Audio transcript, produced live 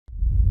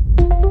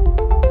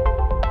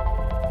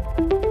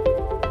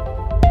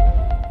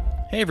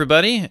Hey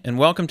everybody, and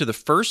welcome to the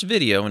first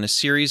video in a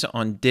series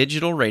on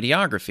digital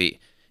radiography.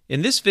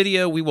 In this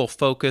video, we will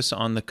focus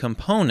on the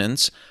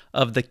components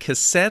of the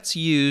cassettes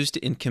used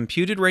in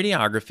computed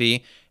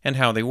radiography and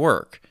how they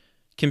work.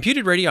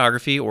 Computed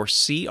radiography, or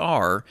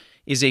CR,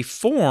 is a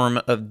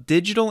form of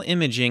digital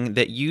imaging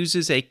that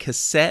uses a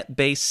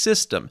cassette-based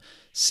system,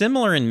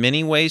 similar in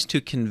many ways to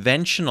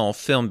conventional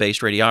film-based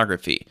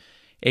radiography.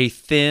 A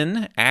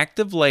thin,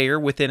 active layer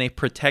within a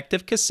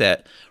protective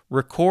cassette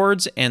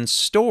records and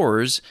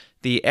stores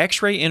the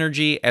X-ray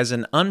energy as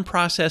an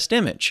unprocessed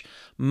image,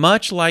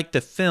 much like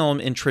the film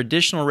in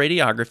traditional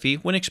radiography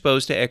when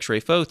exposed to X-ray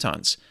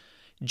photons.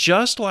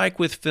 Just like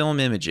with film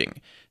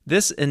imaging,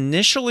 this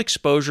initial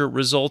exposure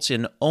results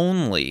in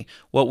only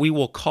what we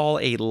will call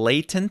a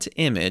latent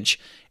image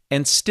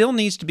and still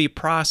needs to be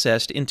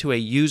processed into a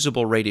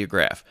usable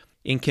radiograph.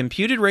 In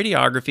computed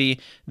radiography,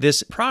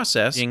 this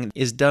processing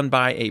is done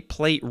by a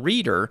plate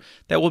reader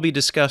that will be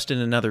discussed in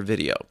another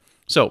video.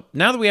 So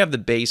now that we have the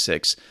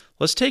basics,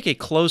 let's take a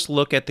close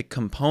look at the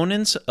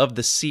components of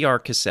the CR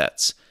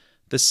cassettes.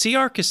 The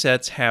CR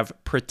cassettes have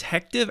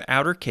protective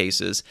outer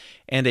cases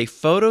and a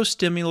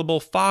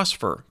photostimulable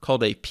phosphor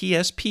called a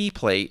PSP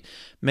plate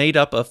made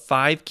up of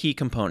 5 key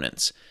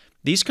components.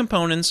 These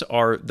components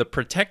are the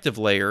protective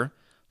layer,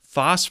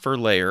 phosphor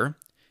layer,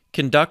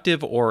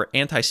 conductive or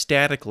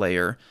antistatic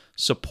layer,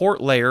 support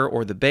layer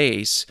or the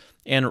base,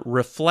 and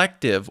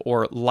reflective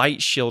or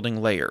light shielding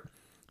layer.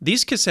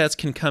 These cassettes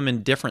can come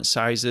in different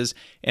sizes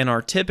and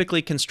are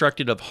typically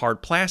constructed of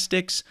hard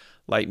plastics,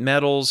 light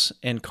metals,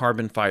 and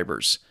carbon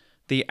fibers.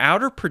 The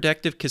outer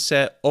protective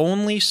cassette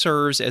only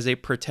serves as a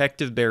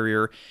protective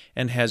barrier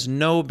and has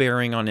no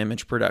bearing on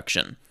image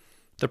production.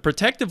 The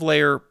protective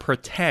layer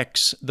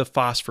protects the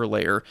phosphor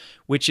layer,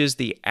 which is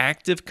the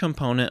active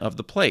component of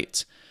the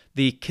plate.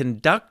 The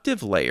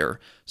conductive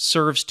layer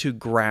serves to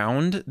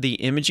ground the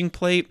imaging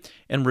plate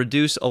and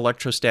reduce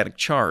electrostatic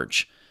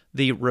charge.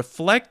 The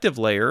reflective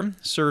layer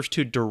serves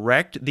to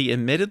direct the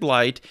emitted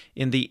light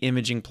in the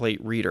imaging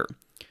plate reader.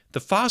 The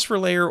phosphor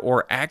layer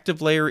or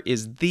active layer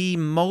is the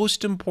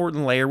most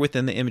important layer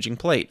within the imaging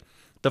plate.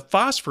 The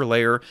phosphor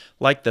layer,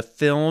 like the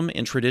film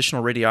in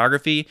traditional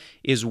radiography,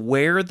 is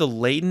where the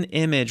latent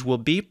image will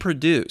be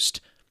produced.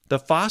 The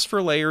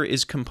phosphor layer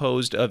is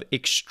composed of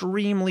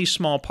extremely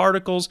small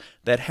particles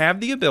that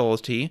have the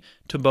ability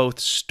to both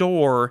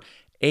store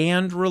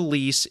and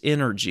release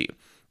energy.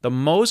 The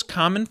most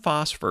common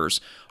phosphors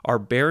are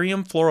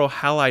barium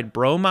fluorohalide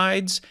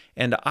bromides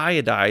and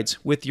iodides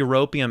with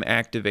europium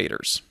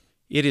activators.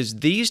 It is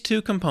these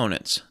two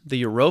components,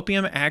 the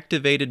europium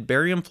activated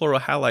barium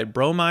fluorohalide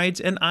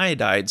bromides and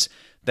iodides,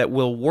 that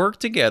will work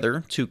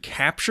together to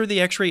capture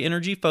the X-ray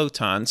energy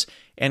photons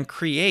and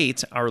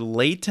create our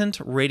latent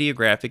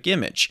radiographic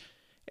image.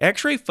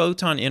 X-ray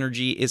photon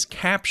energy is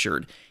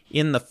captured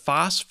in the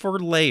phosphor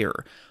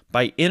layer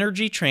by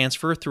energy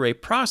transfer through a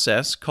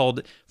process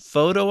called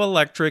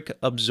photoelectric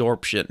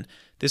absorption.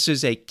 This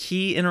is a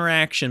key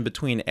interaction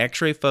between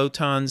X-ray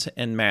photons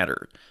and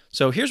matter.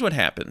 So here's what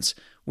happens.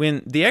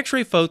 When the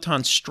X-ray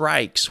photon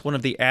strikes one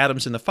of the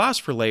atoms in the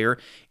phosphor layer,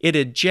 it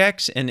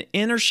ejects an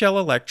inner shell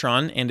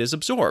electron and is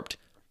absorbed.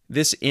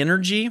 This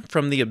energy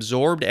from the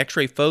absorbed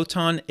X-ray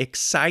photon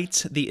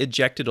excites the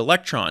ejected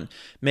electron,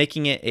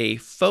 making it a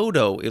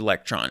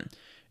photoelectron.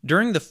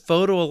 During the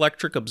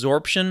photoelectric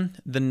absorption,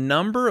 the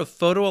number of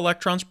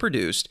photoelectrons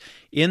produced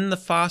in the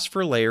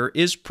phosphor layer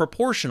is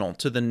proportional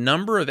to the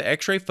number of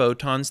X-ray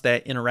photons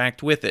that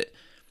interact with it.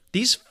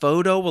 These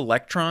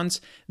photoelectrons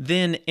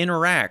then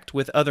interact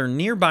with other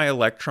nearby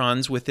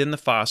electrons within the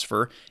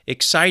phosphor,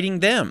 exciting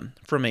them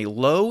from a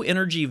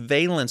low-energy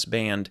valence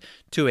band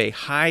to a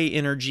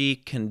high-energy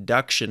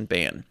conduction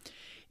band.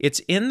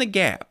 It's in the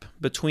gap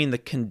between the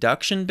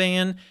conduction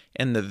band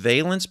and the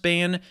valence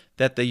band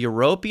that the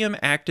europium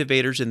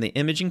activators in the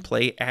imaging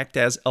plate act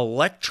as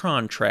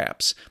electron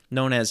traps,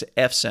 known as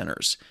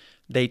F-centers.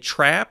 They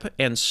trap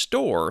and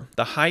store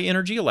the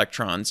high-energy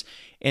electrons,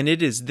 and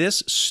it is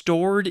this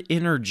stored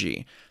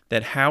energy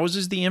that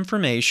houses the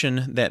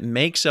information that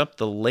makes up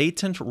the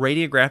latent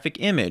radiographic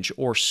image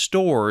or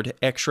stored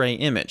X-ray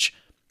image.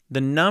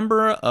 The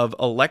number of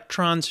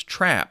electrons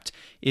trapped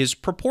is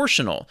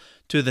proportional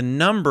to the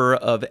number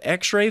of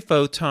X-ray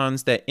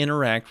photons that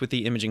interact with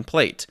the imaging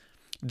plate.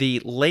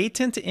 The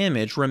latent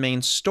image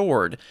remains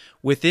stored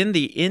within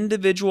the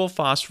individual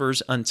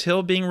phosphors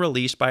until being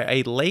released by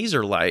a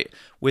laser light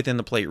within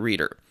the plate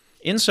reader.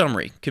 In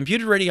summary,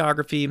 computed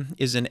radiography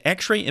is an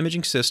X-ray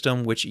imaging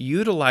system which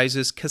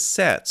utilizes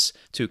cassettes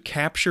to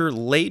capture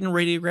latent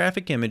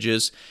radiographic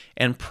images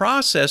and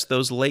process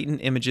those latent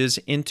images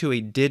into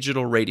a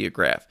digital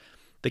radiograph.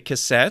 The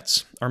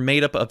cassettes are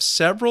made up of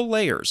several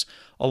layers,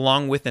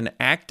 along with an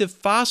active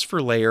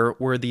phosphor layer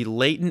where the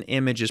latent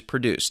image is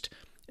produced.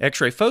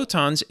 X-ray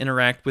photons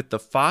interact with the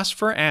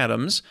phosphor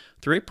atoms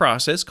through a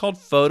process called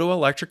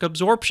photoelectric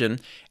absorption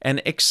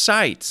and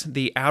excite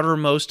the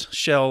outermost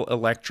shell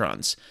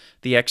electrons.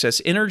 The excess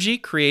energy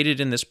created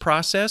in this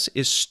process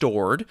is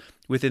stored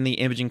within the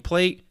imaging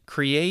plate,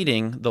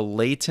 creating the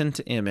latent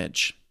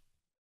image.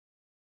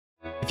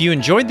 If you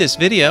enjoyed this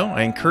video,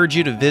 I encourage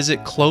you to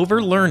visit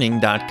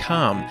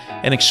cloverlearning.com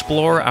and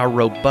explore our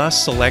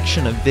robust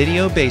selection of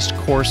video-based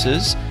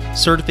courses,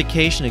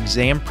 certification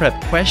exam prep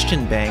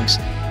question banks,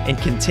 and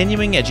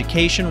continuing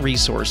education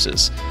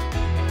resources.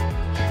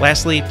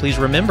 Lastly, please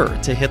remember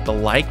to hit the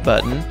like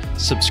button,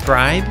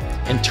 subscribe,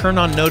 and turn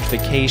on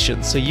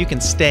notifications so you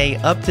can stay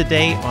up to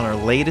date on our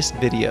latest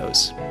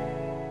videos.